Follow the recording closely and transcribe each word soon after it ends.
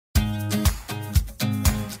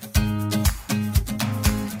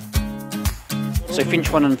So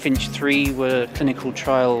FINCH 1 and FINCH 3 were clinical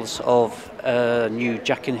trials of a new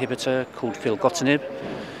JAK inhibitor called filgotinib.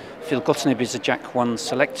 Filgotinib is a JAK1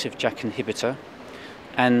 selective JAK inhibitor,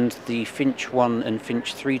 and the FINCH 1 and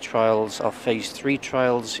FINCH 3 trials are phase 3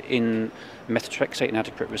 trials in methotrexate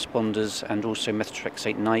inadequate responders and also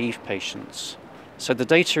methotrexate naive patients. So the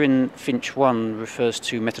data in FINCH 1 refers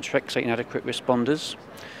to methotrexate inadequate responders.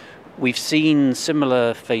 We've seen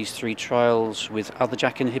similar phase 3 trials with other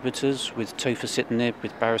JAK inhibitors, with tofacitinib,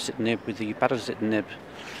 with baricitinib, with the upadacitinib.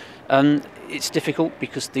 It's difficult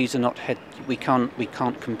because these are not we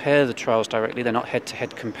can't compare the trials directly. They're not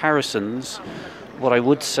head-to-head comparisons. What I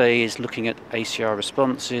would say is, looking at ACR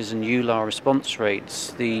responses and EULAR response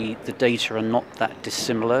rates, the data are not that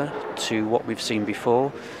dissimilar to what we've seen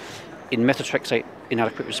before. In methotrexate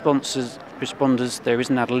inadequate responders, there is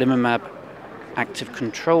an adalimumab active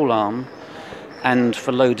control arm, and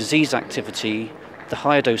for low disease activity, the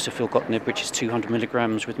higher dose of filgotinib, which is 200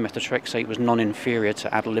 milligrams with methotrexate, was non-inferior to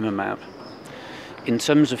adalimumab. In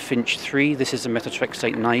terms of FINCH 3, this is a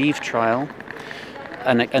methotrexate naive trial,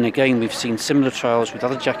 and again we've seen similar trials with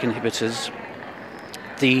other JAK inhibitors.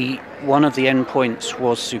 One of the endpoints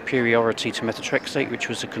was superiority to methotrexate, which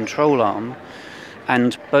was a control arm,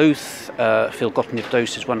 and both filgotinib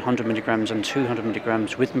doses, 100 milligrams and 200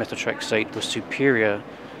 milligrams with methotrexate, were superior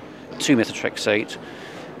to methotrexate.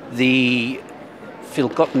 The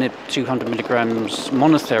filgotinib 200 milligrams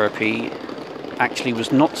monotherapy actually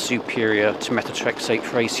was not superior to methotrexate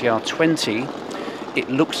for ACR 20. It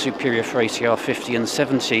looked superior for ACR 50 and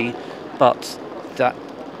 70, but that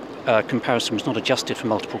comparison was not adjusted for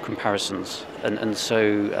multiple comparisons, and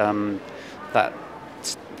so that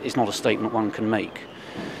is not a statement one can make.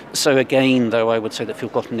 So again, though, I would say that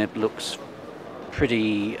filgotinib looks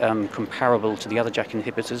pretty comparable to the other JAK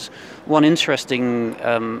inhibitors. One interesting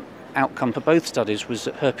outcome for both studies was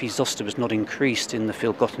that herpes zoster was not increased in the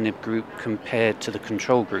filgotinib group compared to the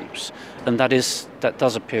control groups, and that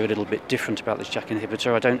does appear a little bit different about this JAK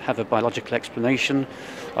inhibitor. I don't have a biological explanation.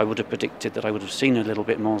 I would have predicted that I would have seen a little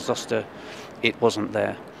bit more zoster. It wasn't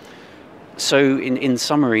there. So in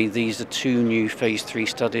summary, these are two new phase 3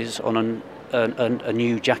 studies on a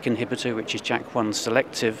new JAK inhibitor, which is JAK1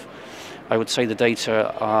 selective. I would say the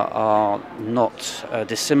data are not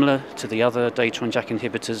dissimilar to the other data on JAK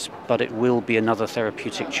inhibitors, but it will be another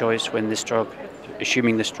therapeutic choice when this drug,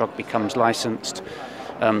 assuming this drug becomes licensed.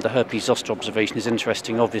 The herpes zoster observation is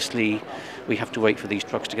interesting. Obviously, we have to wait for these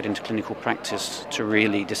drugs to get into clinical practice to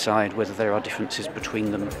really decide whether there are differences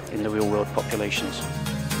between them in the real-world populations.